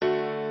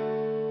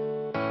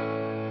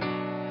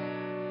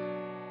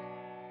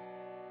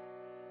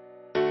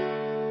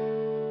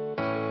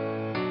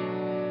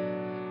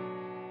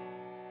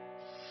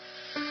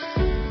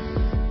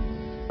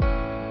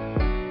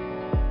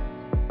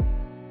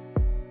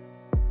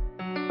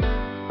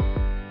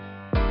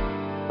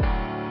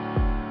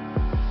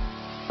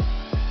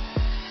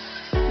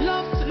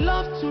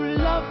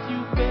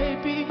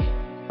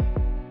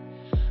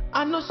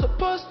not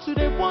supposed to,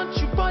 they want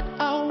you, but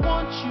I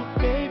want you,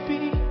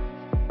 baby.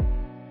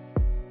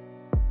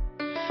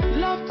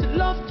 Love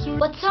to.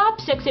 What's up,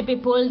 sexy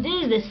people?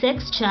 This is the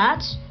Sex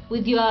Chat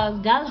with your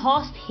girl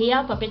host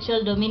here,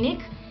 Perpetual Dominic.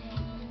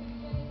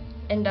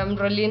 And I'm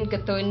Rolene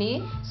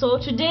Gathoni. So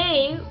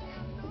today,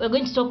 we're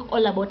going to talk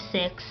all about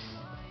sex.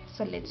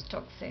 So let's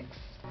talk sex.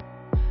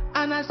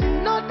 And as you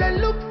know, they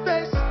look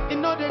face, you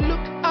know they look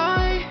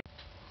eye.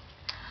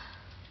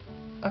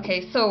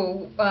 Okay,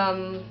 so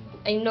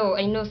I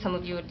know some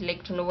of you would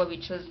like to know why we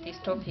chose this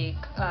topic.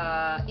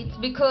 It's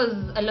because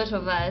a lot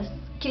of us,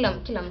 kila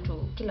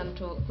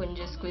mtu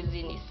kwenye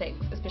squeeze ni sex,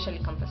 especially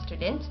campus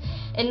students,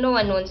 and no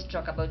one wants to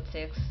talk about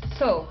sex.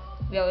 So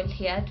we are all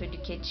here to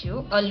educate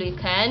you all we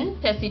can,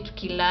 pass it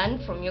to learn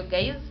from you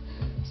guys.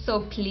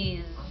 So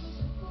please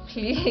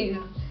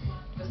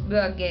just be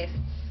our guests.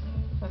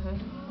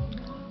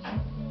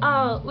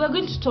 We're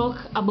going to talk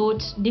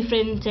about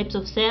different types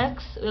of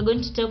sex. We're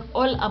going to talk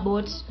all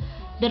about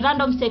the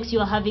random sex you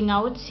are having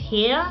out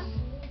here,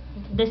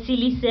 the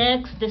silly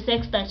sex, the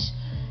sex that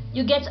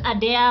you get a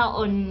dare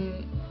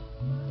on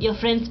your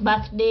friend's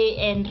birthday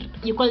and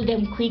you call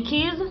them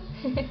quickies,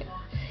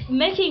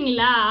 making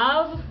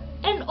love,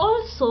 and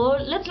also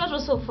let's not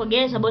also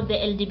forget about the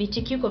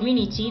LGBTQ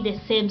community, the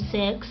same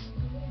sex.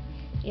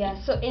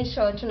 Yeah, so in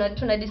short,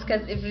 tuna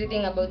discuss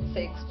everything about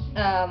sex.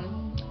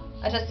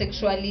 Hata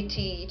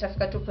sexuality,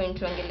 itafika tu point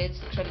tuangelee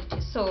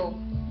sexuality. So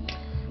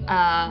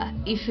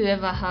if you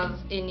ever have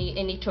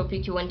any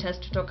topic you want us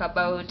to talk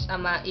about,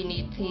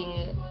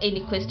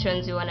 any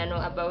questions you want to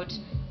know about,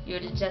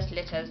 you'll just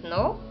let us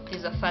know. This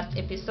is the first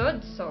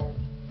episode, so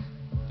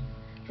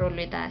roll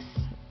with us.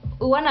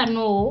 We want to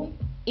know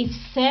if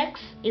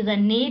sex is a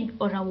need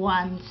or a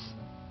want.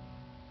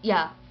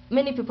 Yeah,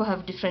 many people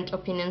have different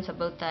opinions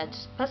about that.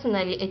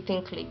 Personally, I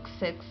think like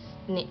sex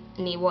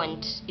ni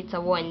want. It's a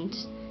want.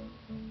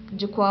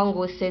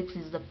 Jukwango, sex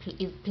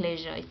is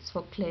pleasure. It's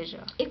for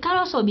pleasure. It can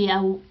also be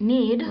a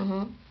need.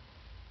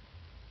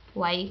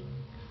 Why?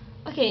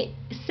 Okay,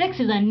 sex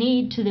is a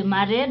need to the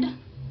married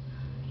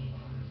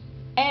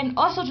and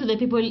also to the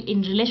people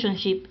in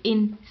relationship,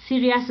 in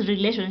serious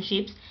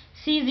relationships.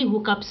 Sizi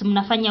hookups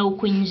mnafanya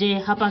huku nje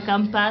hapa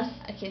campus.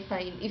 Okay,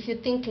 fine. If you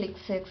think like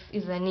sex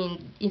is a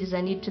need, it is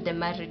a need to the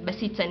married,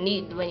 but it's a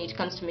need when it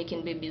comes to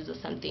making babies or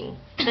something.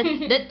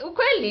 That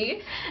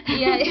ukweli?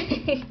 Yeah.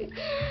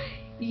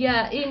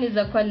 Yeah, it is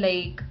a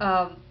like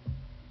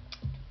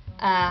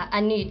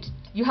a need.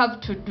 You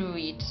have to do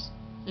it.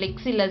 Like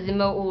si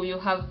lazima you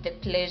have the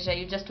pleasure,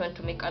 you just want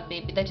to make a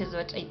baby. That is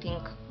what I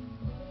think.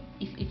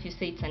 If you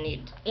say it's a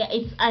need. Yeah,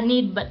 it's a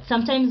need, but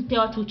sometimes pia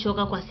watu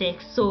huchoka kwa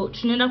sex. So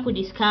tunaenda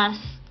discuss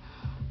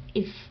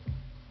if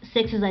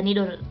sex is a need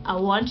or a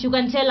want. You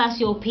can tell us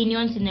your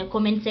opinions in the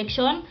comment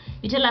section.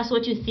 You tell us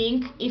what you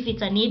think, if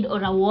it's a need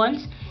or a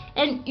want,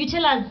 and you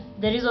tell us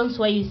the reasons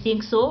why you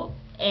think so,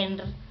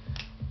 and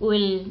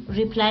we'll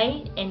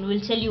reply and we'll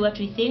tell you what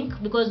we think,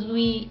 because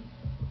we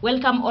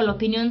welcome all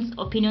opinions.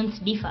 Opinions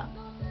differ.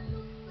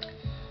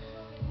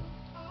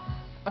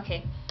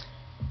 Okay,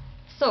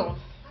 so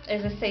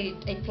as I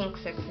said, I think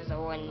sex is a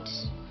want.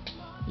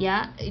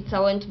 Yeah, it's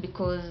a want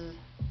because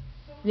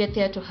we are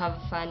there to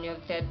have fun, we are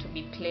there to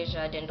be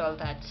pleasured and all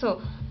that.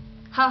 So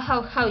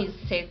how is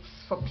sex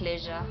for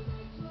pleasure?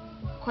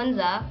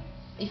 Kwanza,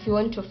 if you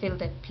want to feel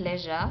the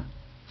pleasure,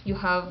 you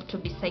have to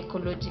be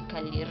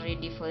psychologically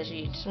ready for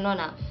it.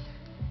 Unaona?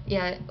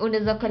 Yeah,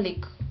 unaweza kuwa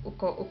like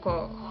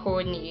uko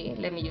horny,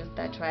 let me use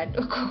that word.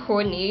 Uko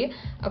horny,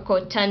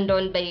 uko turned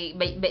on by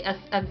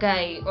a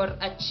guy or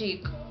a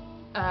chick,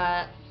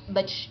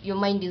 but your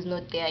mind is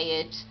not there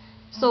yet.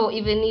 So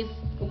even if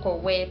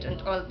uko wet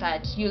and all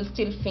that, you'll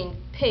still feel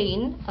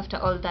pain after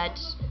all that.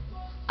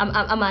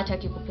 Ama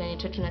hataki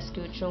kupenetrate,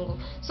 tunasikia uchungu.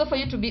 So for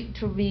you to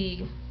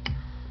be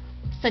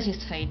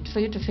satisfied, for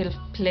you to feel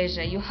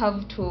pleasure, you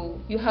have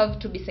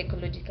to be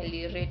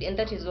psychologically ready, and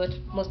that is what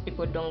most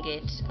people don't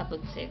get about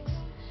sex.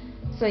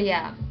 So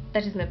yeah,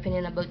 that is my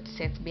opinion about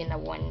sex being a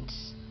want.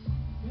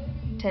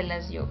 Tell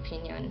us your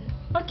opinion.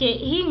 Okay,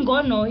 hii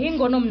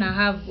ngono mna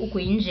have huko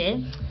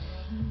nje,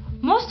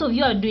 most of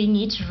you are doing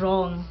it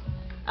wrong.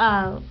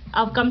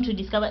 I've come to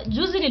discover,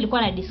 juzi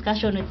nilikuwa na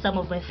discussion with some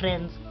of my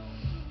friends.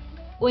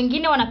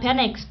 Wengine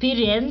wanapeana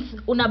experience,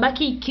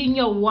 unabaki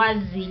kinywa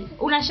wazi,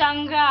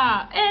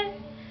 unashangaa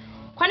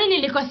kwani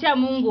nilikosea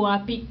Mungu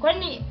wapi?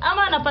 Kwani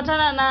ama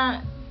anapatana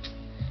na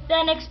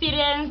an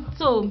experience.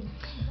 So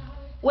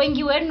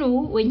wengi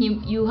wenu when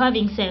you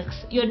having sex,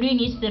 you're doing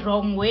it the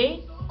wrong way,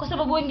 kwa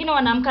sababu wengine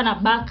wanaamka na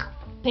back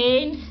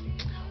pains,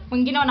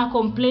 wengine wana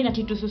complain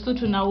ati tususu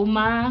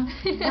tunauma.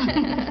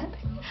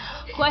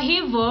 Kwa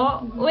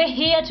hivyo we're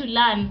here to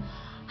learn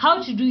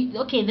how to do it,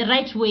 okay, the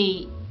right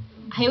way.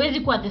 Haiwezi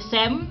kuwa the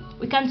same,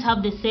 we can't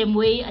have the same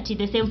way, ati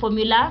the same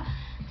formula.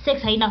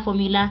 Sex haina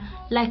formula,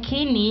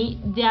 lakini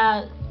there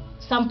are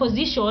some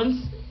positions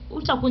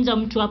utakunja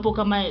mtu hapo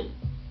kama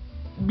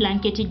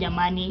blanketi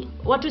jamani,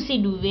 watu si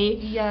duve.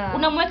 Yeah.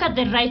 Unamweka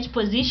the right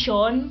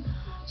position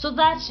so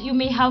that you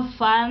may have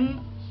fun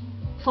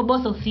for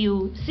both of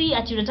you. See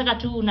ati unataka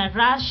tu una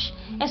rush,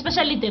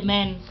 especially the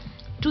men.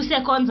 2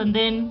 seconds and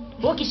then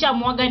wakisha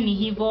mwaga ni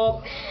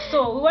hivyo.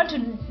 So we want to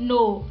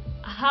know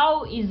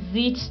how is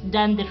it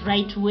done the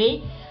right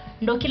way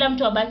ndo kila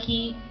mtu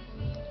abaki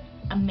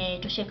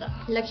ametosheka.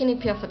 Lakini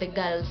pia for the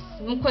girls,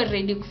 mko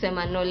ready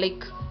kusema no,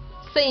 like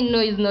saying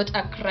no is not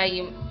a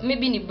crime.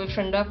 Maybe ni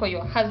boyfriend wako,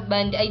 your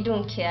husband, I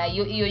don't care,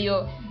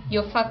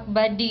 your fuck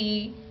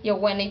buddy, your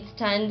one night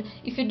stand.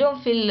 If you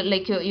don't feel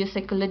like you're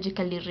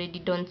psychologically ready,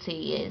 don't say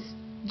yes.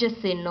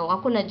 Just say no.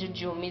 Hakuna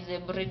jujumize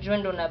bridge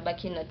ndo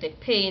unabaki na the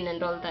pain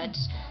and all that,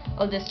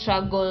 all the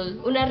struggle.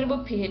 Unaribu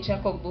PH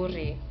yako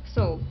bure.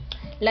 So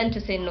learn to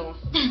say no.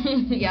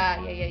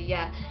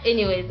 yeah.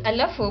 Anyways,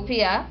 alafu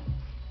pia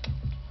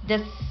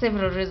there's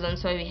several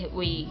reasons why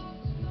we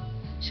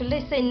should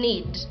I say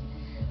need.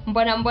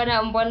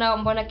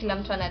 Mbona kila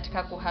mtu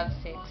anataka ku have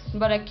sex?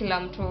 Mbona kila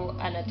mtu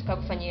anataka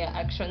kufanya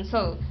action?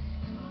 So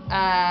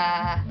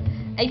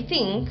I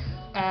think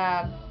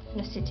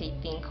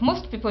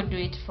most people do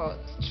it for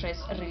stress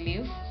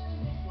relief.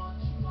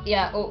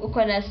 Yeah,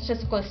 uko na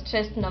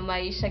stress na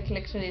maisha,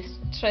 kila kitu is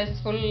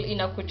stressful,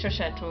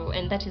 inakuchosha tu,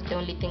 and that is the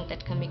only thing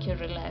that can make you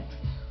relax.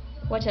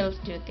 What else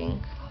do you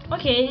think?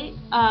 Okay,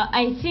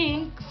 I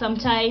think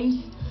sometimes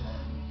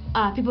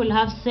people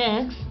have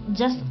sex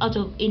just out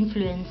of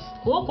influence.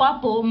 Wako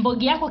hapo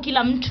mbogi yako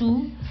kila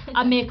mtu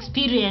ame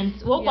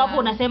experience. Wako hapo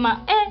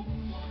unasema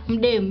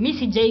mdem mimi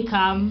sijai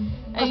come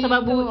kwa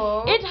sababu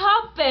it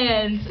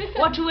happens.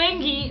 Watu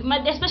wengi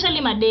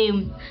especially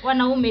madem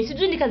wanaume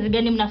sijui ni kazi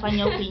gani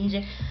mnafanya huko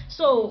nje.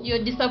 So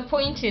you're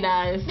disappointing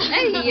us.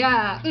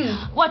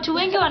 Watu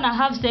wengi wana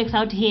have sex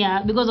out here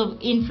because of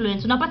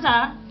influence.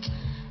 Unapata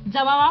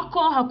jamaa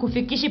wako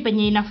hakufikishi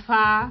penye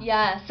inafaa.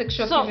 Yeah,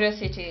 sexual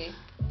curiosity.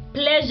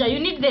 Pleasure, you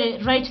need the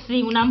right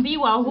thing.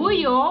 Unaambiwa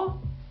huyo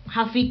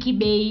hafiki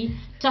bei,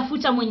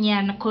 tafuta mwenye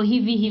anako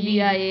hivi.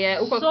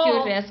 Yeah. Uko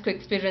curious to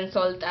experience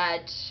all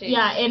that shit.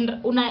 Yeah, and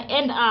una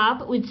end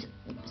up with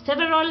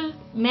several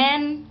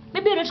men.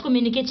 Maybe you're not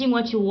communicating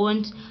what you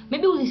want.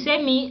 Maybe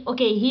usemi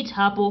okay, hit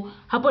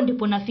hapo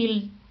ndipo na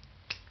feel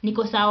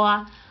niko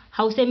sawa.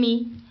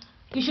 Hausemi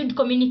you should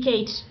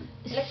communicate.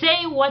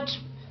 Say what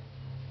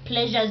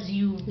pleasures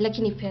you.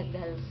 Lakini pia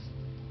girls,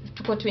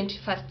 tuko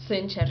 21st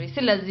century,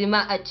 si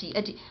lazima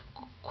ati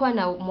kuwa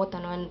na more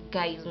than one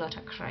guy is not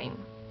a crime.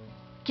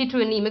 Kitu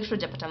ni make sure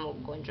hujapata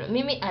mgonjwa.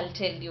 Mimi I'll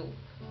tell you,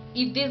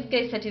 if this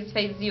guy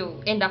satisfies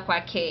you, enda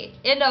kwake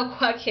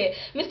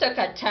Mr.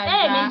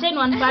 Katana. Maintain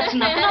one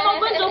partner. Kuna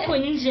mgonjwa huko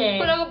nje.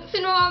 Kuna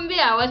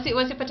sinawaambia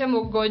wasipate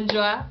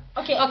mgonjwa.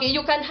 Okay,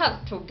 you can have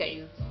 2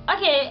 guys.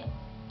 Okay,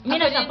 mimi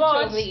na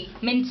support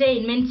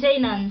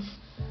maintenance.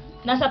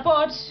 Na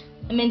support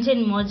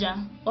maintain moja.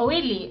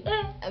 Wawili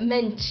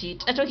men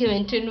cheat. Atoke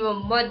maintain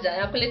mmoja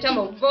na kuleta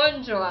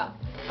mgonjwa.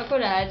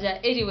 Hakuna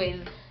haja. Anyways,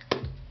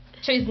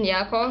 choice ni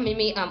yako.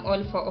 Mimi I'm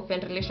all for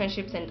open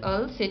relationships and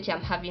all. Say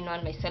I'm having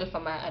one myself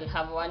or I'll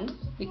have one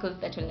because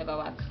that will never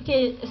work.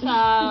 Okay,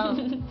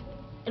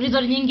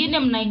 reason nyingine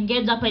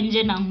mnaengage hapa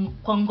nje na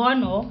kwa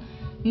ngono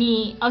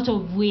ni out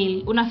of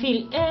will. Una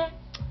feel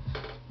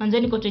manze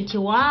niko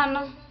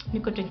 21,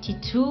 niko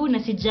 22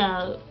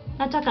 na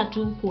nataka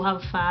tu ku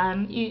have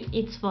fun.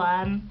 It's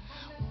fun.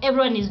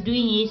 Everyone is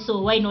doing it,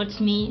 so why not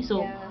me?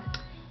 So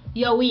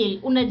your will,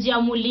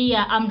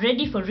 unajiamulia I'm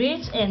ready for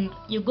it, and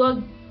you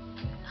go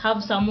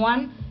have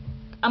someone.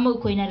 Ama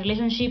uko in a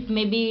relationship,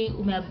 maybe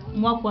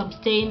umeamua ku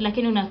abstain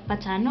lakini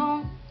unapata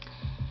no,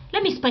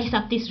 let me spice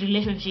up this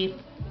relationship.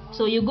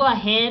 So you go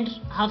ahead,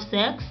 have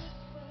sex,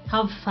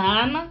 have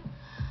fun.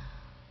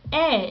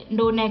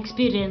 Ndo una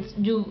experience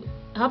juu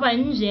hapa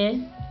nje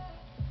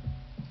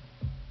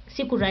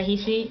siku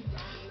rahisi.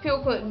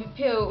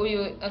 Pia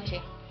huyu okay,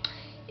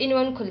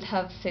 anyone could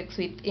have sex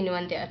with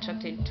anyone they're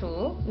attracted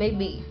to.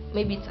 Maybe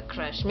it's a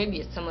crush, maybe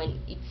it's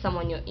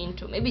someone you're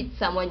into, maybe it's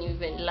someone you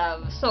even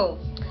love. So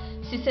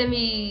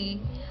sisemi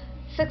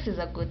sex is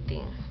a good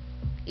thing.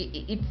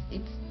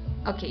 It's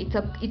okay,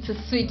 it's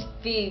a sweet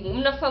thing.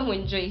 Mnafahamu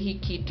enjoy hii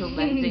kitu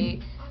manze.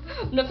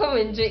 Mnafahamu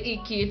enjoy hii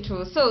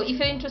kitu. So if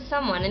you're into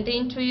someone and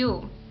they're into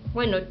you,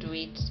 why not do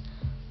it?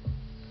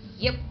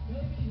 Yep.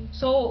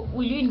 So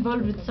will you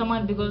involve with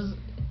someone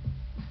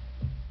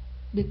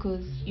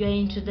because you're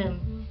into them?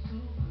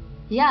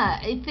 Yeah,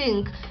 I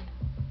think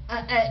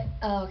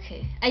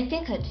okay. I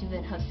think I'd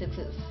even have sex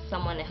with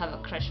someone I have a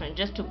crush on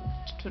just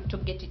to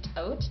get it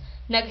out.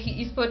 Like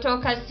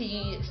isipotoka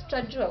si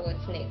stajua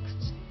what's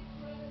next.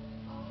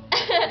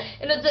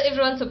 You know,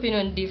 everyone's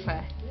opinion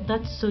differ.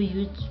 That's so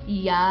huge.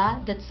 Yeah,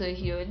 that's so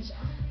huge.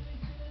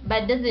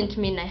 But doesn't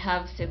mean I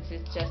have sex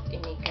with just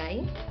any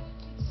guy.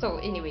 So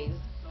anyways,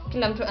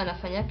 kila mtu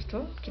anafanya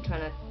kitu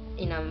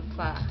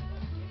inamfaa.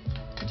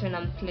 Kitu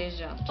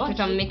inampleasure. Kitu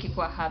itamake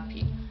you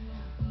happy.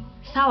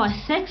 Sawa,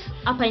 sex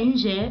hapa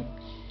nje,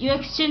 you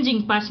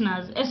exchanging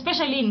partners,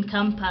 especially in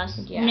campus.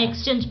 You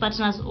exchange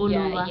partners all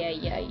over.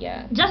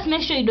 Yeah. Just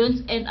make sure you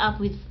don't end up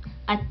with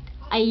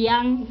a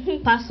young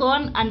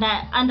person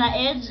under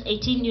age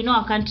 18. You know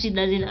our country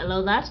doesn't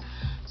allow that.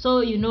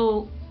 So you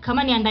know,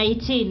 kama ni under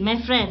 18,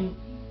 my friend,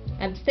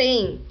 I'm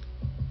saying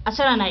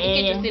achana na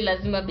yeye. Kitu si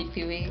lazima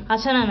bifiwe.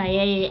 Achana na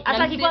yeye.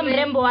 Hata kikuwa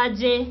mrembo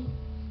aje,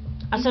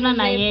 Asana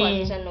na yeye.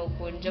 Wasichana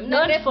ugonjwa. Don't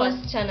Mna force-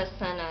 wasichana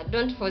sana.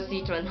 Don't force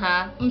it on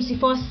her.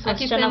 Msiforce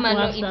wasichana Akisema no,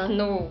 kuhasa. it's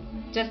no.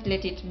 Just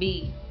let it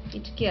be.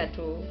 Itikia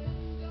tu.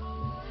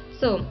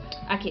 So,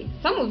 okay,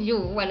 some of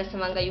you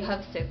wanasemanga you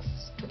have sex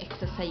to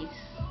exercise.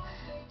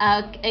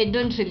 I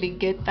don't really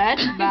get that,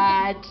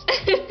 but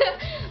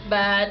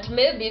but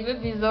maybe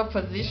the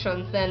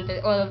positions and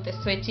all of the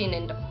sweating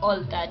and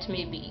all that,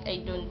 maybe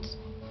I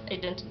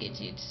don't get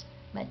it,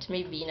 but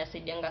maybe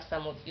inasaidianga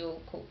some of you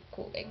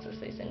ku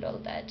exercise and all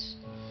that.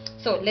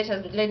 So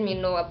let me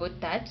know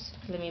about that.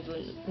 Let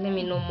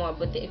me know more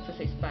about the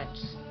exercise part.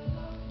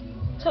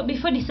 So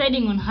before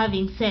deciding on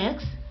having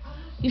sex,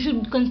 you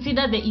should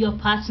consider your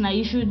partner.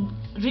 You should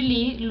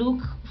really look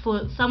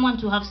for someone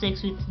to have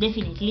sex with.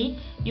 Definitely,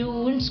 you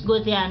won't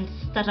go there and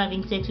start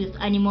having sex with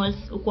animals.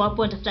 Uko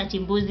hapo tafuta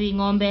timbuzi,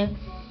 ng'ombe,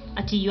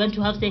 ati you want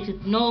to have sex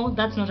with. No,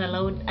 that's not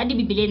allowed. Hadi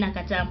Biblia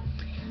inakataa.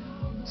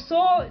 So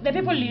the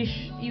people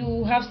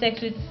you have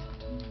sex with,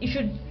 you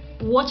should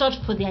watch out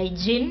for their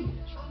hygiene,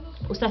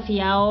 usafi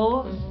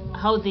yao,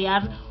 how they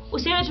are.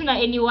 Usiwe tu na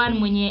anyone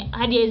mwenye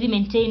hadi hawezi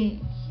maintain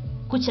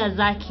kucha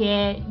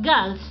zake.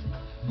 Girls,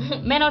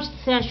 men out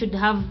there should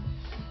have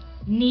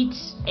neat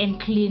and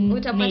clean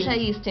Utapata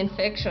nails. yeast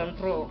infection,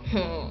 bro.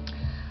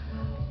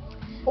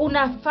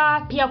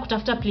 Unafaa pia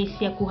kutafuta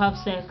place ya ku have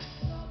sex.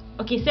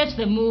 Okay, set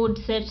the mood,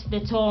 set the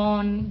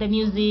tone, the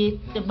music,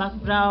 the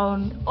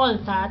background, all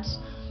that.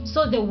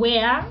 So the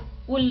where,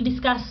 we'll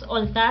discuss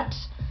all that.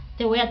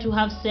 The where to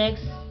have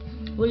sex.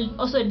 We'll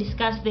also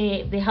discuss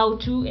the how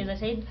to, as I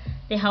said,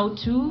 the how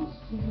to.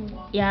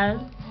 Yeah.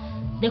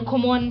 The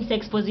common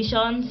sex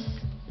positions.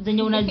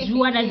 Zenye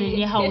unajua na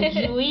zenye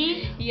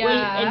haujui. Yeah.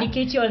 We'll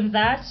educate you on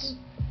that.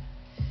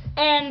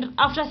 And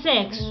after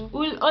sex,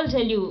 we'll all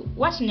tell you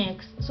what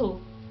next.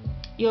 So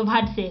you've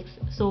had sex,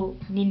 so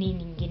nini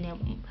nyingine?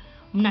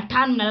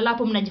 Mnatana, mnalala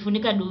hapo,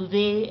 mnajifunika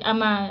duvet,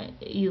 ama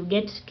you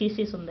get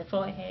kisses on the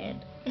forehead.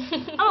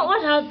 Oh,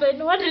 what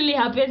happened? What really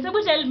happened?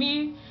 Someone tell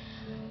me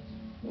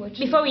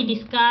before we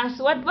discuss.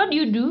 What do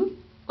you do?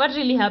 What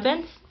really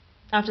happens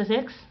after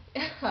sex?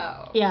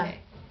 Okay. Yeah,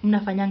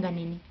 mnafanyanga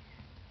nini?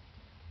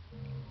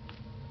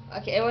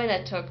 Okay, I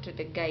wanna talk to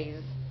the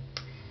guys.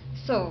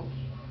 So,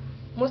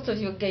 most of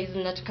you guys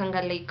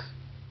mnatakanga like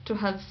to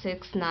have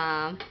sex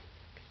na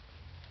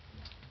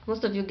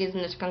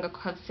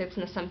have sex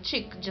na some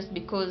chick just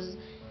because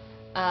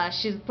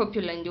she's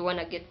popular and you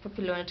wanna get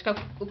popular.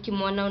 Unataka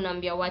ukimwona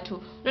unaambia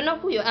watu unaona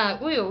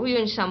huyo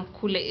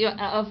nishamkule.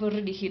 I've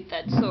already hit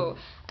that. So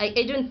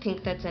I don't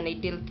think that's an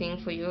ideal thing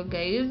for you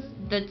guys.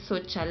 That's so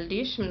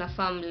childish.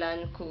 Mnafaa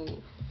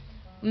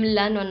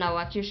mlearn on our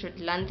work. You should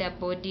learn their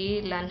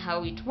body, learn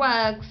how it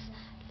works.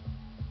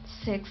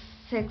 Sex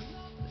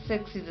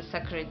is a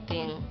sacred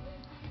thing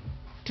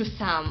to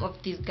some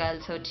of these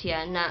girls out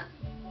here. Now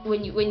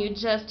when you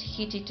just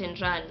hit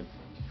and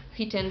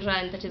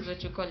run, that is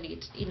what you call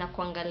it,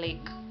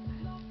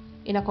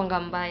 inakwanga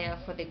mbaya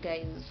for the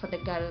guys, for the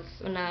girls.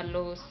 Una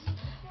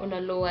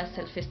lower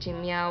self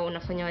esteem yao,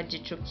 unafanya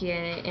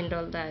wajichukie and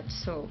all that.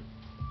 So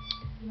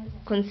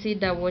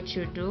consider what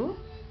you do,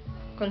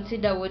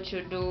 consider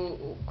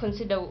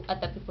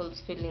other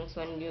people's feelings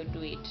when you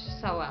do it.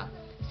 Sawa,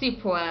 si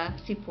poa.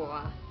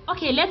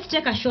 Okay, let's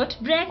take a short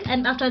break,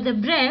 and after the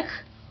break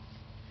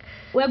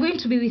we're going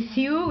to be with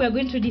you. We're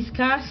going to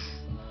discuss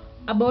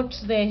about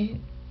the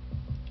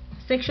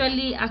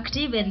sexually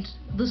active and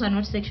those who are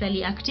not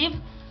sexually active.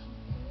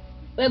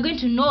 We're going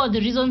to know the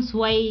reasons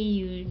why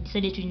you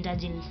decided to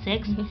indulge in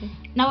sex.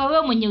 Na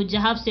wewe mwenye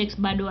uja have sex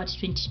bado at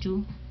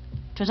 22,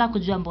 tunataka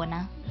kujua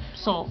mbona.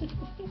 So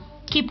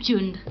keep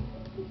tuned.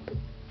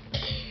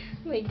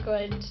 My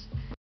God.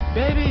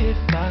 Baby, if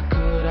I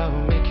could, I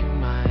would make you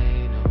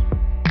mine. Oh.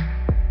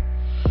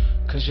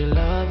 'Cause your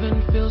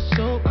loving feels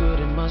so good,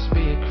 it must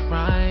be a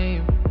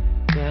crime.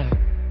 Yeah.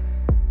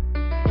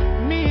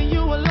 Me and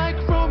you are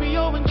like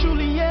Romeo and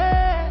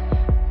Juliet.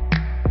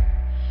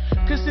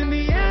 'Cause in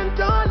the end,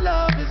 our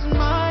love is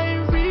my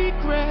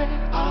regret.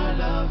 Our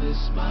love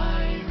is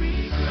my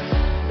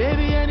regret.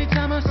 Baby,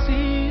 anytime I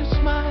see you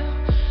smile,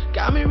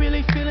 got me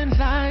really feeling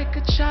like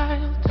a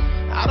child.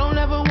 I don't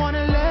ever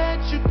wanna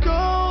let you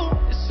go.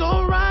 It's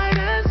so right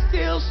and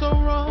still so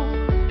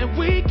wrong. And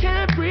we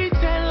can't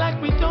pretend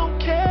like we don't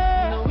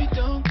care. No, we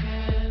don't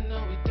care. No,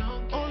 we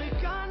don't care. Only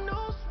God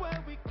knows where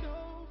we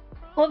go.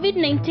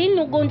 COVID-19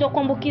 ni ugonjwa wa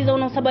kuambukiza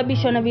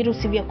unaosababishwa na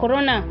virusi vya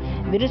corona.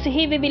 Virusi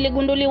hivi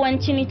viligunduliwa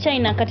nchini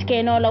China katika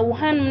eneo la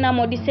Wuhan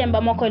mnamo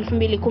Disemba mwaka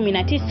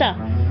 2019.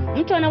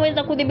 Mtu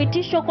anaweza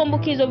kuthibitishwa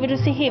kuambukizwa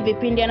virusi hivi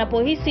pindi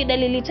anapohisi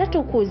dalili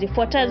tatu kuu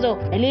zifuatazo.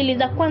 Dalili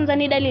za kwanza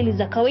ni dalili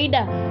za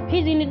kawaida.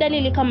 Hizi ni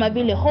dalili kama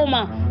vile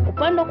homa,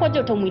 kupanda kwa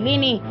joto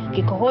mwilini,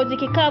 kikohozi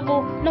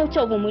kikavu na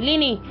uchovu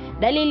mwilini.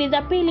 Dalili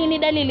za pili ni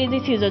dalili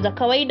zisizo za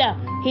kawaida.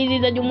 Hizi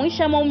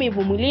zinajumuisha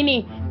maumivu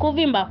mwilini,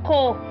 kuvimba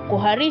koo,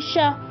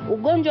 kuharisha,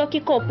 ugonjwa wa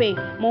kikope,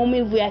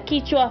 maumivu ya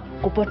kichwa,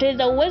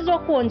 kupoteza uwezo wa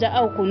kuonja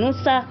au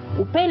kunusa,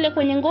 upele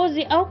kwenye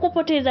ngozi au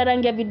kupoteza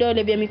rangi ya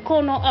vidole vya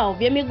mikono au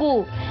vya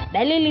miguu.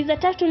 Dalili za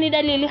tatu ni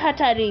dalili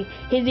hatari.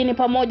 Hizi ni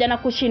pamoja na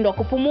kushindwa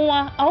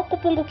kupumua au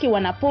kupungukiwa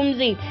na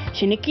pumzi,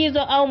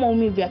 shinikizo au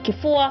maumivu ya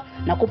kifua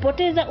na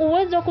kupoteza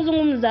uwezo wa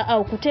kuzungumza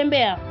au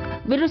kutembea.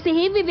 Virusi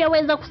hivi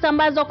vyaweza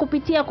kusambazwa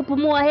kupitia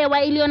kupumua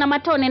hewa iliyo na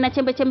matone na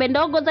chembe-chembe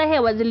ndogo za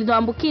hewa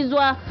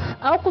zilizoambukizwa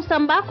au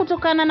kusambaa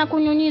kutokana na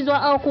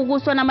kunyunyizwa au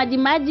kuguswa na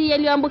majimaji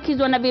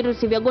yaliyoambukizwa na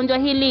virusi vya gonjwa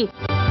hili.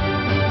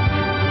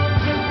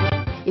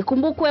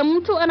 Ikumbukwe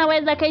mtu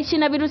anaweza kaishi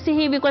na virusi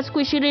hivi kwa siku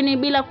 20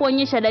 bila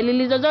kuonyesha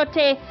dalili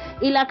zozote,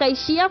 ila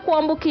kaishia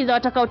kuambukiza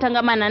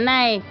watakaotangamana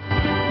naye.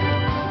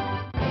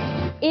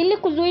 Ili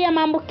kuzuia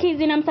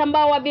maambukizi na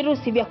msambao wa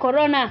virusi vya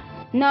corona,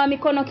 nawa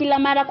mikono kila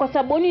mara kwa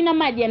sabuni na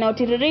maji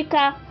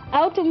yanayotiririka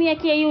au tumia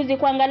kiyeyuzi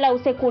kwa angalau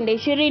sekunde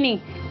 20.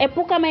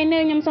 Epuka maeneo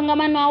yenye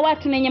msongamano wa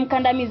watu na yenye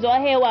mkandamizo wa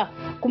hewa.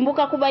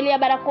 Kumbuka kuvalia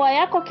barakoa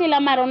yako kila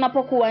mara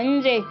unapokuwa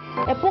nje.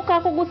 Epuka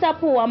kugusa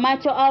pua,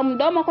 macho au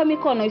mdomo kwa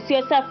mikono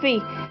isiyo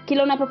safi.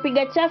 Kila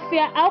unapopiga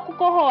chafya au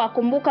kukohoa,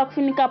 kumbuka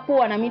kufunika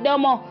pua na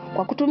midomo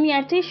kwa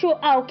kutumia tishu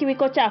au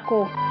kiwiko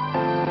chako.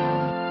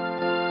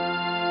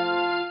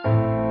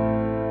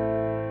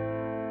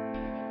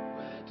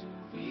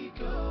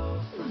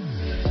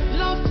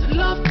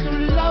 Love to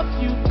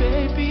love you,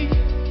 baby.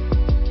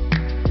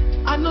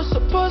 I'm not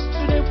supposed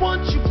to, they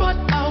want you, but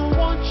I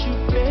want you,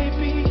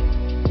 baby.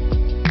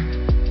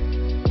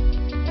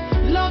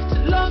 Love to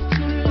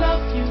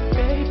love you,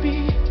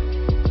 baby.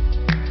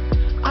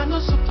 I'm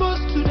not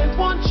supposed to, they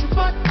want you,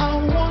 but I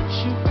want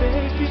you,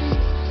 baby.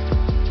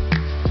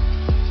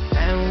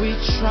 And we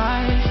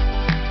try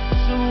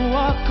to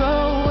walk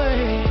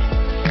away,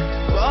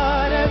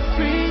 but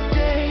every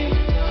day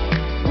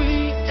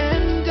we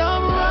end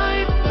up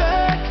right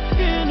back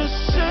in the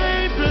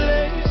same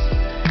place.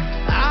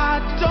 I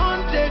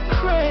don't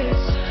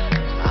decrease,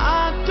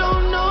 I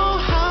don't know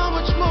how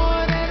much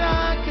more that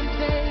I can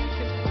take.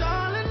 And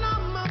darling,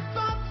 I'm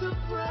about to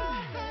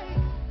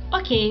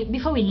break. Okay,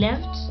 before we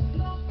left,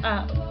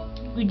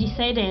 we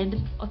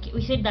decided,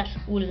 we said that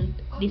we'll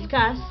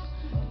discuss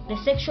the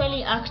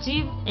sexually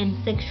active and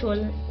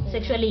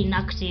sexually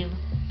inactive.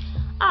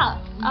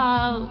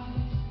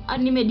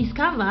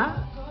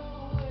 Nimediscover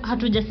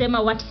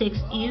hatujasema what sex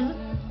is.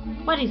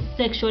 What is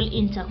sexual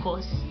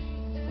intercourse?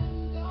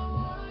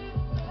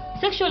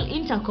 Sexual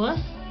intercourse,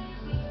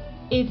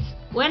 it's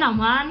when a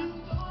man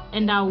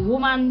and a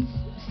woman's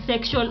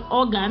sexual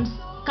organs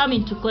come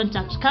into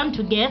contact, come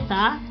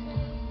together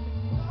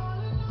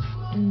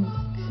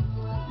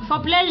for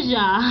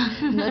pleasure.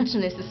 Not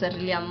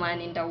necessarily a man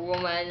and a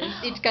woman.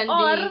 It can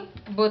Or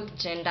be both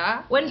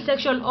gender. when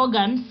sexual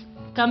organs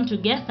come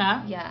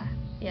together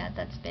Yeah,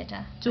 that's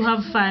better. to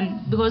have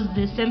fun, because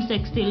the same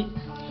sex still,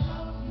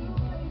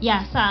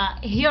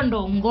 hiyo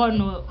ndo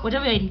ngono,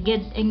 whatever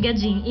you're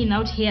engaging in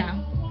out here.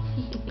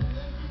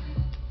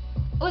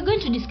 We're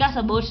going to discuss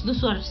about those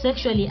who are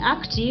sexually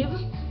active.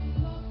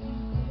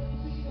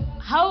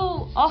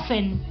 How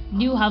often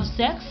do you have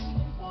sex?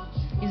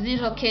 Is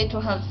it okay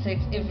to have sex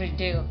every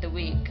day of the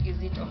week?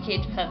 Is it okay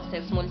to have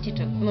sex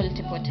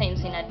multiple times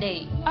in a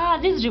day?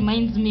 This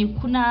reminds me,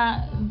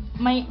 kuna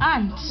my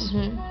aunt.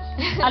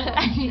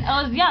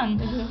 I was young,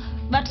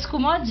 but siku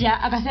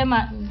moja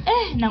akasema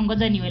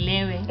nangoja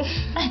nielewe.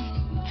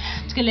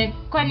 Tukile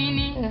kwa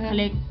nini?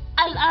 Like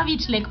I'll have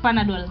it like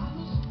Panadol.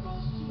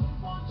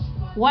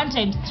 1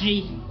 times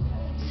 3.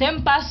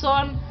 Same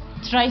person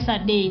thrice a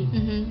day.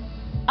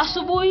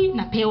 Asubuhi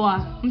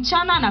napewa,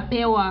 mchana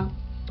napewa,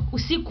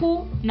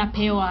 usiku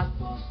napewa.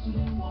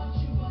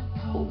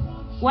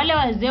 Wale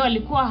wazee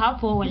walikuwa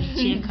hapo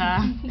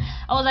walicheka.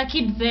 I was a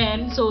kid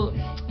then, so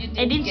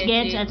I didn't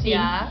get a thing.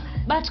 Yeah.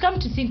 But come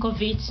to think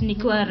of it,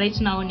 nikiwa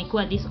right now,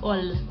 nikiwa this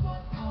all.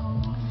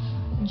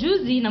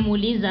 Juzi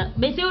namuuliza,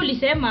 basi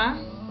ulisema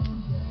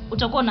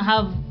utakuwa na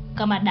have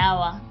kama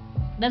dawa.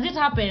 Does it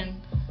happen?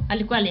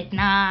 Alikuwa like,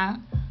 nah.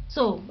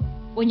 So,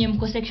 wenye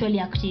mko sexually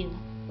active,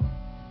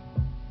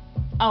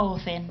 how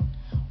often?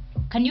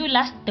 Can you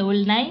last the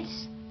whole night?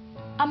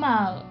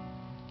 Ama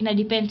ina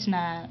depend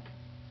na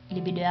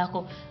libido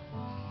yako.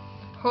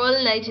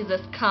 Whole night is a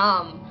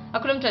scam.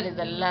 Hakuna mtu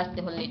anaweza last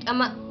the whole night.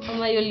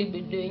 Ama hiyo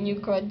libido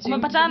yenyu kwa juu.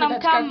 Umepatana na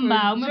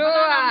mkamba.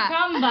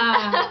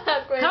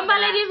 Kamba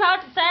ladies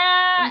out there.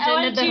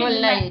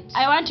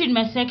 I want you in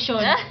my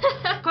section.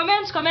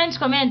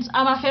 Comment.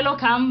 I'm a fellow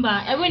kamba.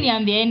 Hebu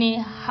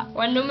niambieni.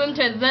 Wanaume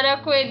mtazana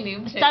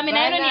kweli. Stamina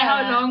yenu ni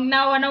how long?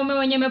 Na wanaume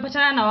wenye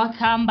mmepatana na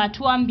wakamba,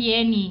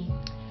 tuambieni.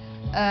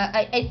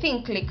 I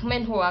think like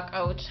men who work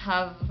out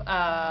have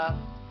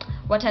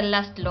what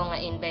last longer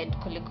in bed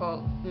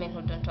kuliko men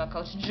who don't work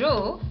out.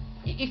 Joe,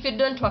 if you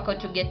don't work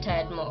out you get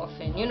tired more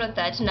often. You know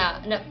that.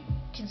 Na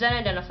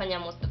kijana ndiye anafanya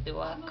most of the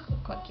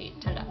work kwa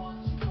kitanda.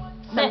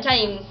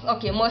 Sometimes,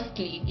 okay,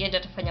 mostly yeye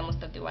atafanya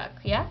most of the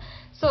work, yeah.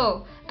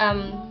 So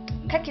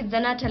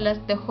kakijana ata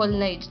last the whole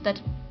night.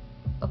 That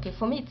okay,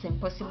 for me it's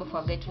impossible for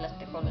a guy to last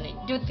the whole night.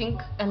 Do you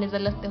think anaweza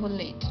last the whole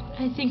night?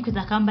 I think with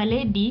a kamba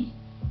lady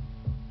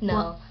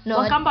No, no.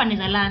 Wakamba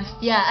wanaweza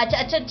last. Yeah,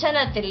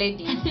 achana the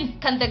ladies.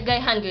 Can the guy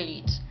handle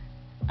it?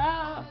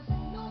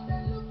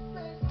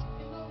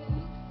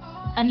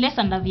 Unless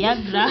under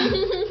Viagra.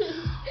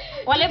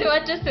 Wale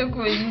watu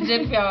siku nje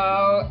pia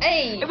wao.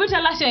 Hey, Able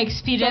tell us your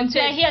experience.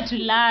 We are here to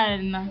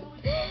learn.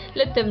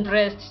 let them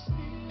rest.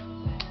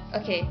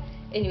 Okay,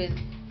 anyways,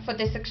 for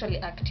the sexually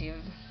active,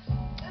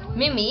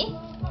 Mimi,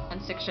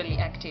 I'm sexually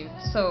active.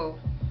 So,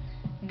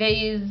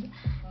 guys,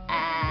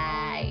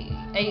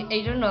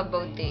 I don't know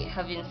about the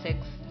having sex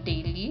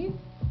daily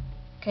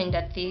kind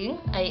of thing.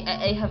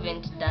 I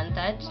haven't done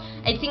that.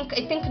 I think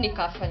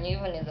nikafanya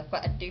hivyo naweza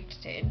kuwa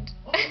addicted.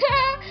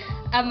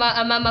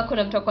 ama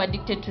kuna mtu ako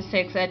addicted to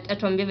sex,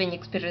 atuambie venye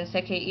experience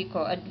yake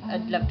iko.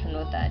 I'd love to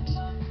know that.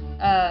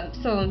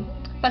 So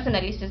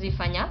personally siwezi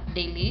fanya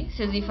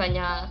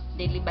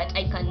daily, but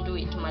I can do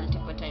it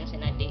multiple times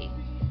in a day.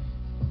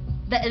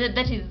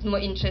 That is more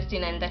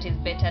interesting and that is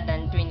better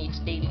than doing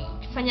it daily.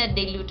 Ukifanya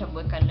daily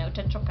utaboeka nayo,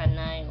 utachoka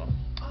nayo.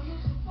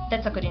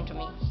 That's according to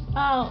me.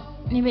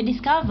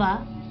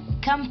 Nimediscover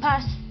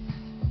campus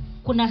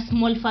kuna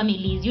small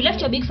families. You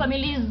left your big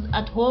families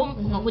at home,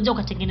 ukakuja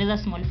ukatengeneza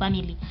small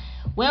family.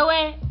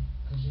 Wewe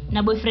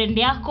na boyfriend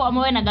yako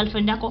ama wewe na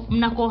girlfriend yako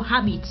mnako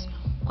habit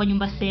kwa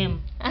nyumba same.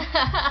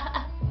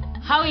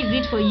 How is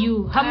it for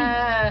you?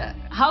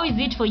 How is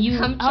it for you?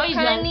 How is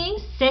your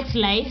sex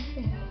life?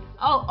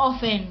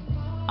 Often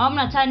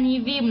mnatani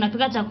hivi,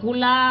 mnapika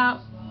chakula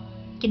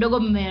kidogo,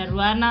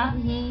 mmeruana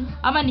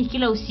ama ni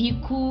kila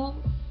usiku?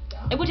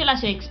 Able tell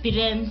us your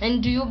experience.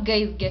 And do you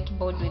guys get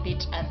bored with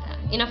each other?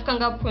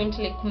 Inafikanga point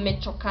like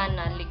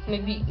mmechokana, like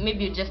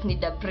maybe you just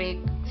need a break.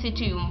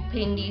 Situ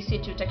yumpendi,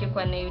 situ utaki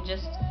kwa na, you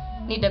just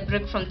need a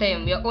break from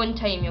them, your own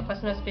time, your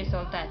personal space,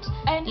 all that.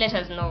 And let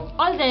us know.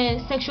 All the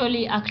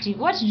sexually active,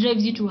 what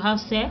drives you to have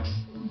sex?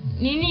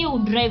 Nini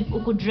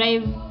uku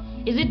drive?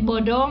 Is it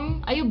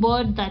boredom? Are you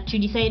bored that you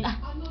decide,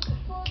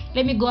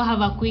 let me go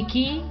have a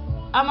quickie?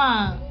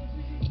 Ama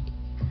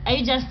are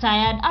you just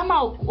tired?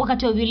 Ama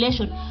wakati wa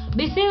ovulation?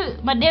 Basi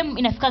madem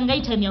inafikanga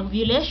hii time ya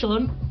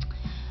ovulation,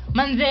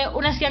 manze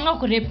unasikianga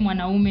kurepe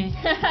mwanaume.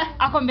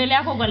 Ako mbele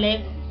yako kwa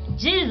like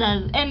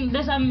Jesus. And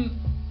there's some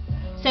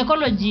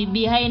psychology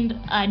behind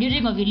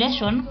during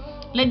ovulation,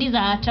 ladies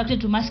are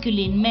attracted to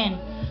masculine men.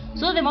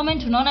 So the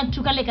moment unaona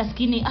tu kale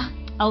kaskini,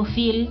 I'll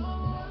feel.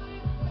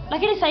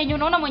 Lakini sasa yenye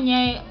unaona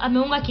mwenye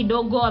ameunga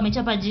kidogo,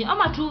 amechapa gym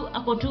ama tu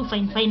ako tu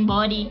fine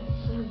body,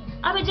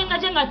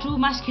 amejenga tu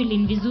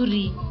masculine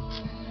vizuri,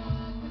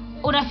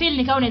 una feel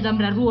ni kama unaweza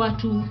mrarua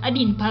tu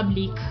hadi in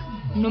public,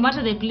 no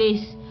matter the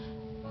place.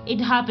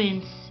 It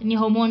happens. Ni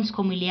hormones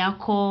kwa mwili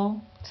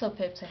yako. So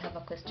perhaps I have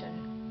a question.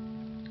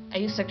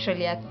 Are you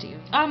sexually active?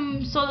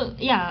 So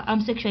yeah,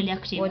 I'm sexually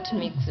active. What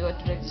drives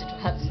you to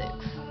have sex?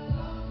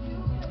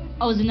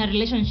 I was in a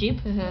relationship.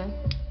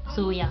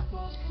 So yeah.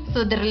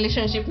 So the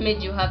relationship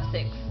made you have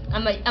sex?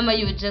 Ama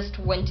you just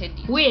wanted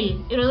it?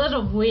 It was out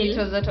of will. It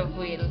was out of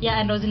will. Yeah,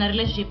 and I was in a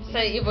relationship. So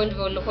even if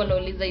ulikuwa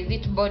unauliza is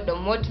it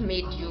boredom, what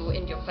made you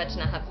and your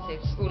partner have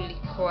sex?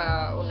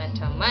 Ulikuwa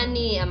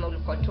unatamani ama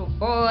ulikuwa too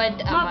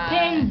bored ama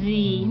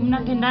mapenzi,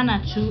 mnapendana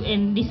tu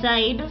and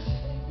decide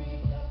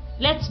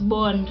let's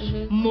bond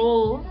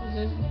more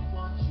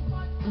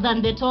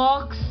than the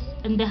talks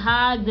and the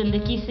hugs and the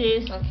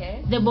kisses.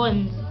 Okay. The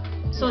bonds.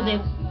 So the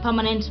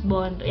permanent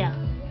bond, yeah.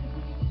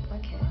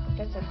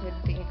 That's a good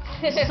thing.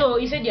 So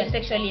you said you're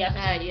sexually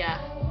active. Yeah.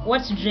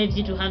 What drives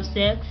you to have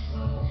sex?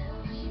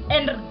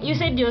 And you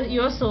said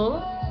you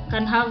also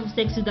can have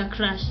sex with a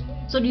crush.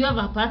 So do you have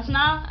a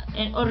partner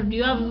or do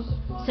you have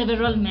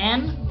several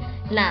men?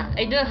 Nah,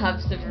 I don't have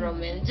several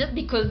men. Just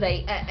because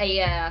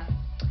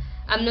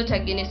I'm not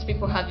against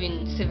people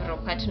having several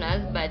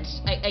partners, but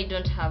I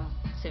don't have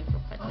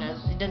several partners.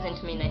 It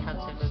doesn't mean I have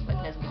several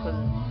partners because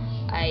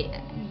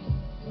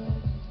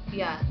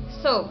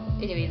So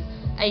anyways,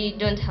 I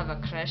don't have a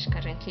crush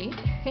currently.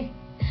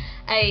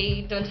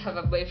 I don't have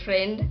a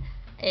boyfriend.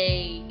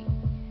 I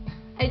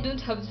don't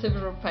have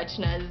several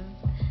partners,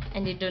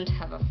 and I don't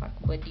have a fuck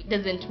body.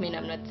 Doesn't mean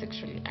I'm not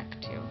sexually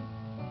active.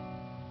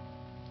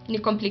 Ni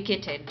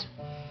complicated.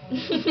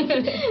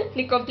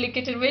 Ni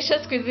complicated. Maisha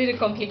siku hizi ni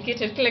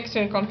complicated. Kila kitu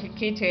ni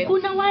complicated.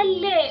 Kuna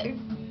wale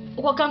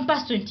kwa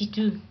campus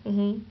 22.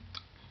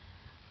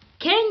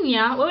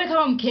 Kenya, wewe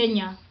kama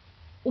Mkenya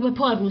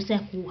umepewa ruhusa ya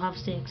ku have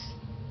sex.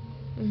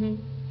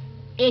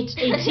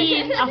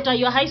 18 after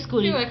your high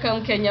school. You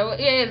come Kenya,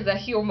 as a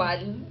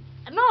human.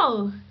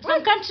 No,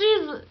 some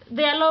countries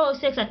they allow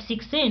sex at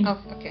 16. Oh,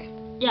 okay.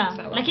 Yeah,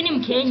 lakini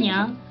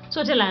Mkenya,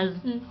 so tell us,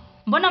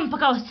 mbona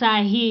mpaka saa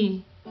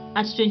hii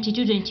at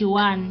 22,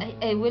 21?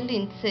 I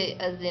wouldn't say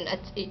as in at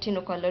 18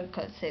 you can allowed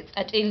to have sex.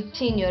 At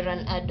 18 you're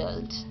an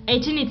adult.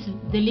 18 it's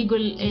the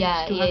legal age to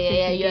have sex.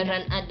 Yeah, you're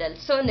an adult.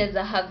 So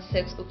unaweza have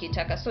sex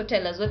ukitaka. So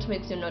tell us what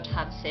makes you not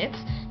have sex.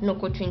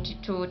 Noko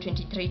 22,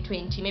 23,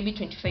 20, maybe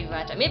 25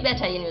 hata. Maybe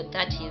hata in your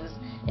 30s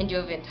and you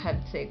haven't had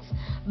sex.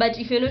 But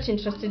if you're not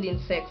interested in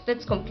sex,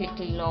 that's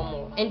completely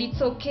normal. And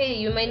it's okay.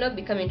 You might not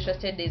become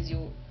interested as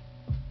you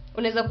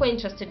unaweza kuwa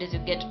interested as you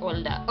get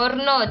older or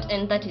not,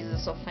 and that is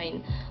also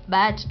fine,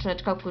 but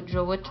tunataka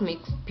kujua what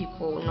makes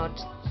people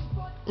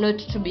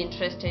not to be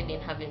interested in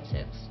having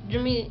sex.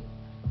 Mimi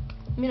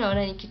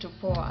naona ni kitu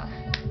poa.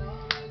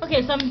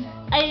 Okay,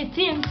 I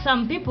think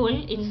some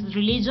people it's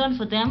religion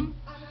for them,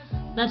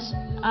 that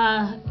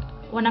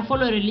wanna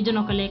follow religion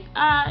or like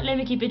let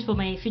me keep it for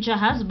my future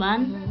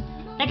husband.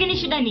 Lakini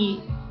shida ni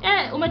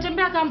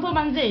umetembea kampo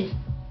manze,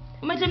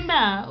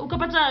 umetembea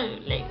ukapata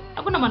like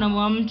hakuna mwanaume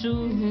wa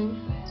mtu.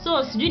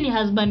 So sijui ni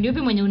husband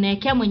yupi mwenye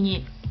unaekea,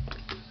 mwenye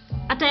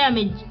hata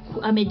yeye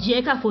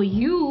amejieka for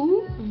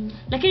you.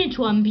 Lakini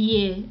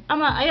tuambie,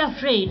 ama are you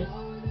afraid?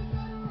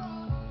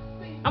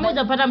 Ama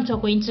hujapata mtu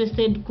ako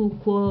interested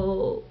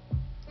ku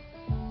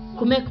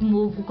make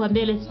move,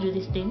 kuambia let's do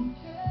this thing?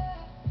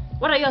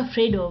 What are you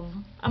afraid of?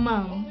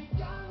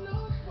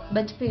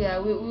 But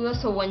pia we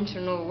also want to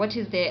know what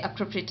is the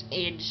appropriate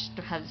age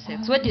to have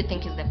sex. What do you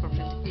think is the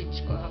appropriate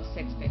age to have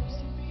sex, babes?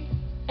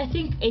 I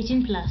think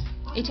 18 plus.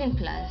 18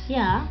 plus?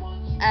 Yeah.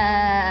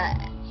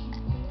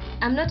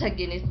 I'm not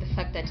against the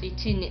fact that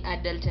 18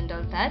 adult and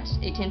all that.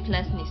 18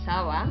 plus ni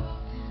sawa.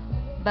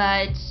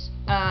 But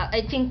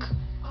I think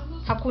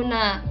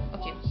hakuna,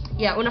 okay,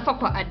 yeah, unafaa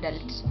kwa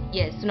adult.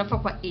 Yes, unafaa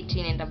kwa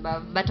 18 and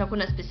above, but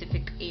hakuna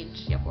specific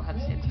age ya ku have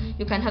sex.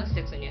 You can have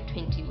sex when you're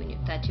 20, when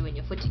you're 30, when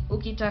you're 40,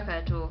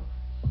 ukitaka tu.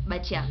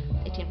 But yeah,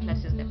 18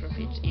 plus is the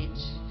appropriate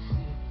age.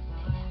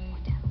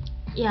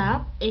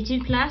 Yeah,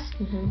 18 plus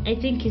I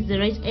think is the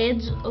right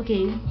age.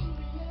 Okay.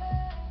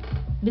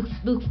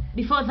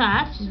 Before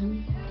that,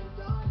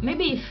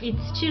 maybe if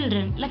it's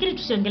children, lakini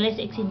tusiongelee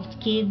sex in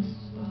kids.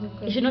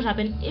 It should not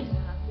happen. If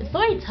so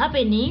it's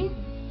happening,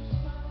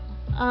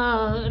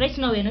 right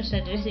now we're not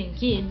addressing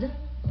kids.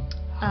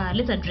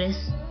 Let's address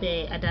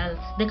the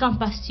adults, the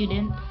campus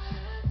student,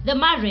 the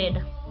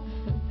married.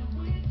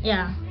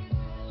 Yeah.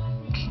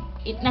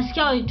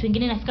 Nasikia watu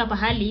wengine nafika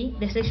pahali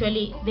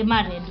the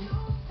married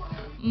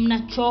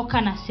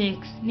mnachoka na sex.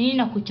 Nini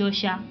na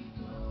kuchosha?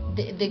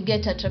 They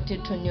get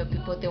attracted to new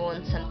people. They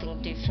want something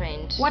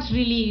different. What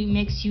really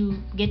makes you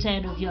get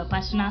tired of your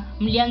partner?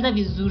 Mlianza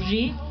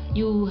vizuri,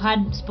 you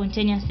had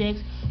spontaneous sex,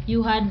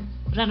 you had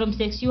random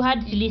sex, you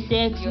had silly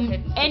sex,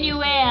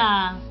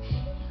 anywhere.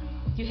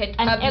 You had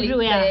and public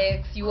everywhere.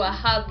 sex, you were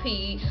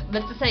happy,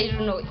 but sasa you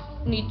don't know,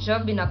 ni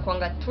job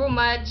inakuanga too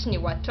much, ni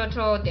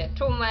watoto they're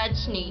too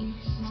much, ni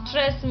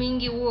stress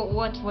mingi.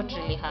 What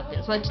really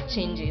happens? What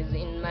changes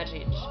in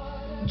marriage?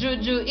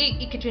 Juju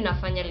hii kitu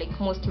inafanya like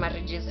most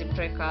marriages they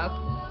break up.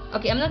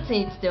 Okay, I'm not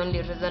saying it's the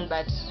only reason,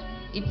 but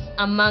it's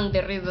among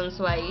the reasons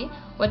why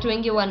watu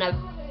wengi wana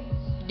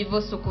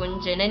divorce huko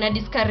nje, na ina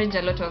discourage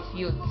a lot of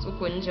youths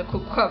huko nje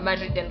kuwa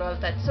married and all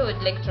that. So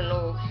I'd like to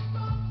know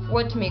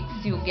what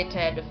makes you get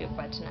tired of your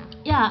partner.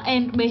 Yeah,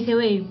 and by the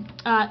way,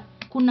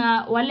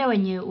 kuna wale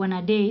wenye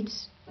wana date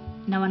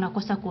na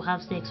wanakosa ku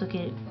have sex.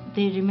 Okay,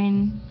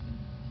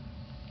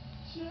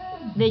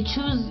 they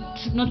choose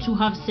not to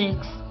have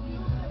sex.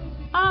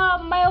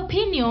 My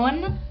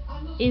opinion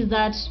is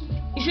that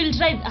you should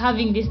try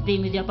having this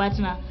thing with your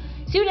partner.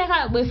 Si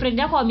unaka boyfriend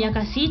yako wa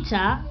miaka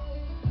 6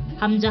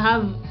 hamja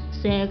have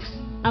sex,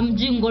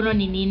 hamjui ngono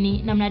ni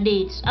nini na mna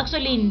date.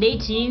 Actually in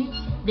dating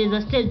there's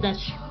a stage that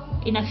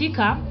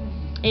inafika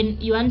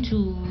and you want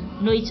to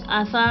know each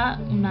other,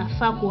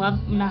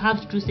 mna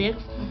have to sex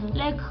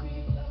like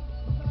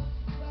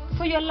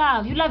for your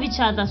love. You love each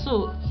other,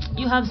 so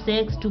you have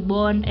sex to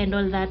bond and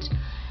all that.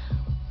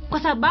 Kwa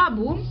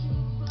sababu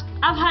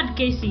I've had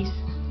cases,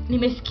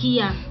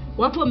 nimesikia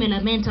watu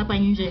wamenament hapa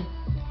nje.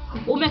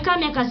 Umekaa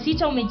miaka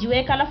 6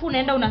 umejiweka, alafu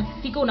unaenda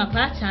unafika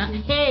unapata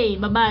hey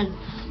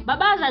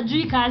babaza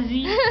hajui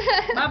kazi.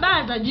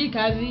 Babaza hajui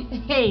kazi.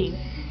 Hey,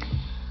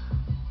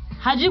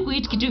 hajui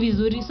kuit kitu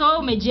vizuri, so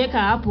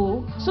umejiweka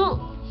hapo. So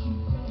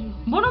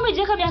mbona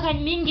umejiweka miaka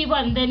mingi hivyo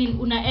and then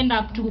una end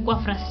up to kuwa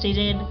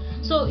frustrated?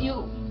 So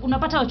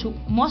unapata watu,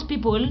 most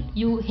people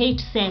you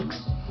hate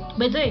sex,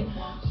 but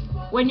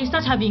when you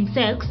start having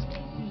sex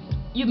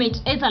you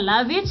might either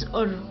love it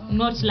or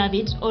not love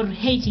it or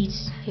hate it.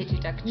 Hate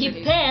it actually.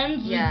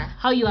 Depends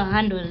how you are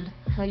handled.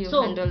 How you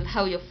handled,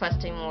 how your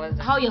first time was.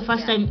 How your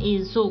first time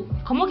is. So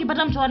kama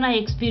ukipata mtu ana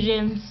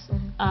experience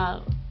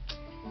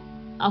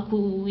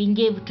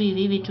akuingie vitu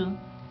hivi tu,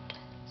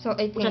 so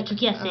I think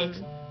utachukia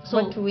sex. So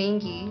watu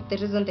wengi, the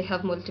reason they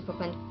have multiple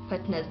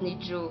partners ni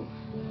juu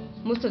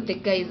most of the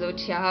guys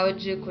out here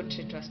hawajui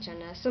kutreat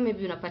wasichana. So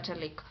maybe unapata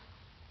like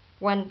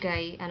one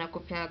guy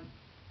anakupea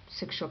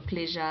sexual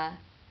pleasure,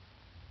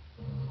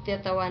 the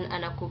other one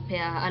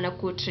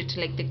anakutreat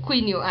like the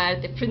queen you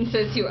are, the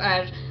princess you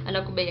are,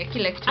 anakubaya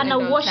kila kitu, ana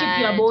worship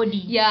your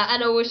body. Yeah,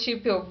 ana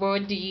worship your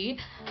body,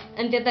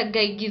 and the other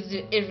guy gives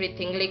you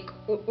everything. Like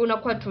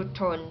unakuwa two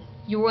tone,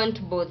 you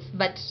want both,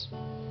 but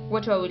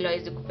what wawili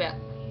hawezi kupea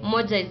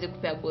moja, hawezi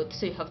kupea both,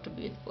 so you have to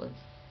be with both.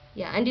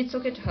 Yeah, and it's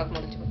okay to have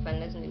multiple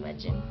partners.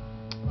 Imagine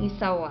ni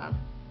sawa,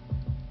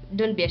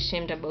 don't be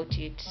ashamed about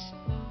it.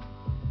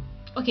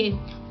 Okay,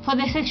 for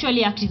the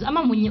sexually active,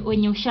 ama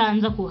wenye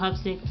ushaanza ku have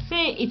sex,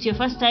 say it's your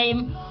first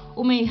time,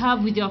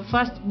 have with your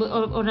first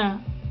or a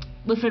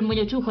boyfriend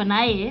mwenye tu uko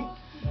naye,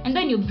 and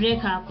then you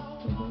break up,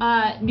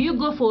 do you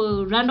go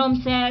for random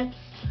sex?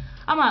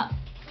 Ama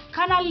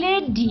can a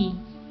lady,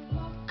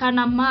 can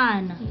a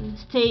man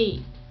stay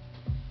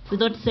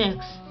without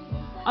sex?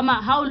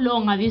 Ama how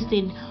long have you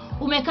stayed?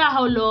 Umeka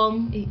how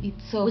long?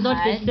 It's so without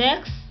hard. the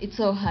sex? It's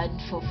so hard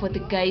for the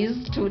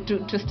guys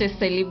to stay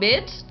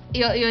celibate.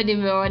 You're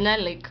nimeona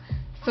like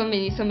so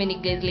many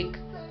guys, like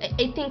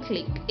I think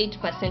like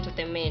 8% of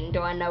the men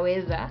ndo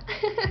wanaweza.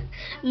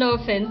 No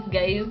offense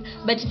guys,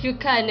 but if you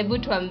can, hebu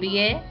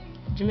tuambie,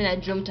 jumi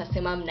najua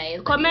mtasema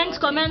mnaweza.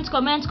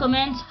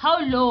 Comment.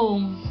 How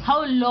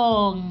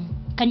long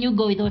can you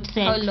go without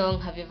sex? How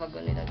long have you ever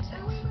gone without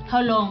sex?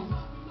 How long?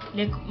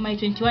 Like my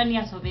 21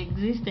 years of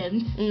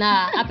existence.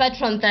 Nah, apart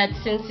from that,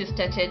 since you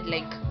started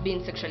like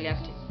being sexually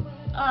active.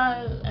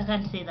 I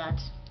can't say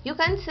that. You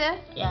can say.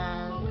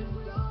 Yeah.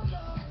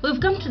 We've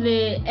come to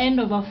the end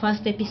of our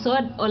first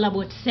episode all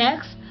about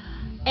sex,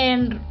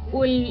 and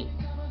we'll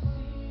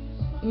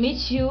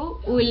meet you.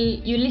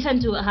 You listen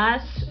to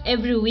us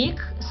every week,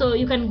 so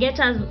you can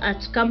get us at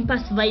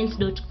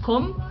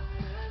campusvines.com.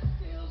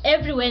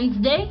 Every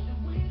Wednesday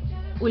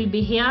we'll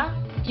be here.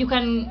 You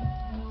can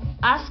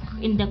ask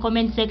in the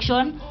comment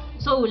section,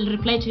 so we'll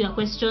reply to your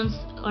questions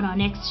on our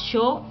next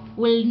show.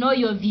 We'll know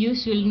your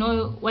views, we'll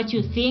know what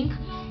you think,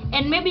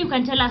 and maybe you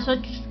can tell us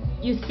what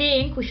you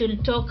think we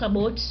should talk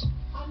about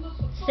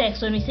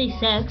sex. When we say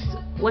sex,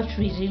 what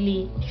we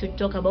really should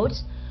talk about.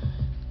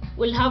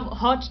 We'll have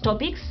hot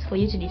topics for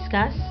you to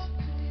discuss.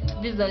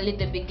 This is only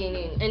the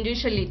beginning, and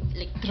usually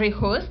like 3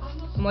 hosts.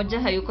 Moja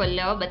hayuko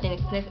leo, but then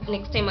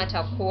next time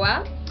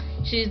atakuwa.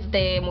 She's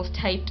the most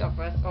hyped of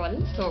us all,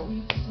 so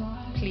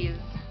please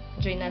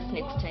join us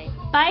next time.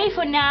 Bye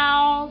for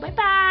now. Bye.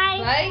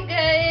 Bye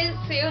guys,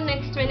 see you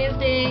next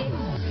Wednesday.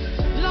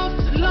 Love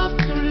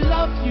to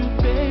love you,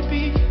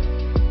 baby.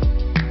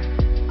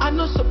 I'm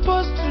not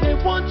supposed to, they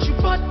want you,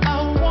 but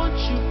I want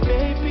you,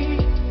 baby.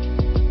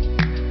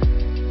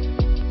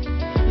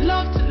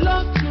 Love to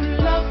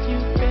love you,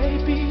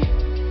 baby.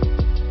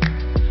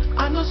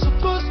 I'm not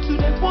supposed to,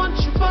 they want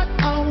you, but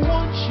I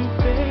want you,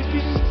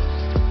 baby.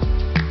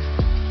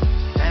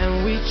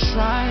 And we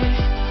try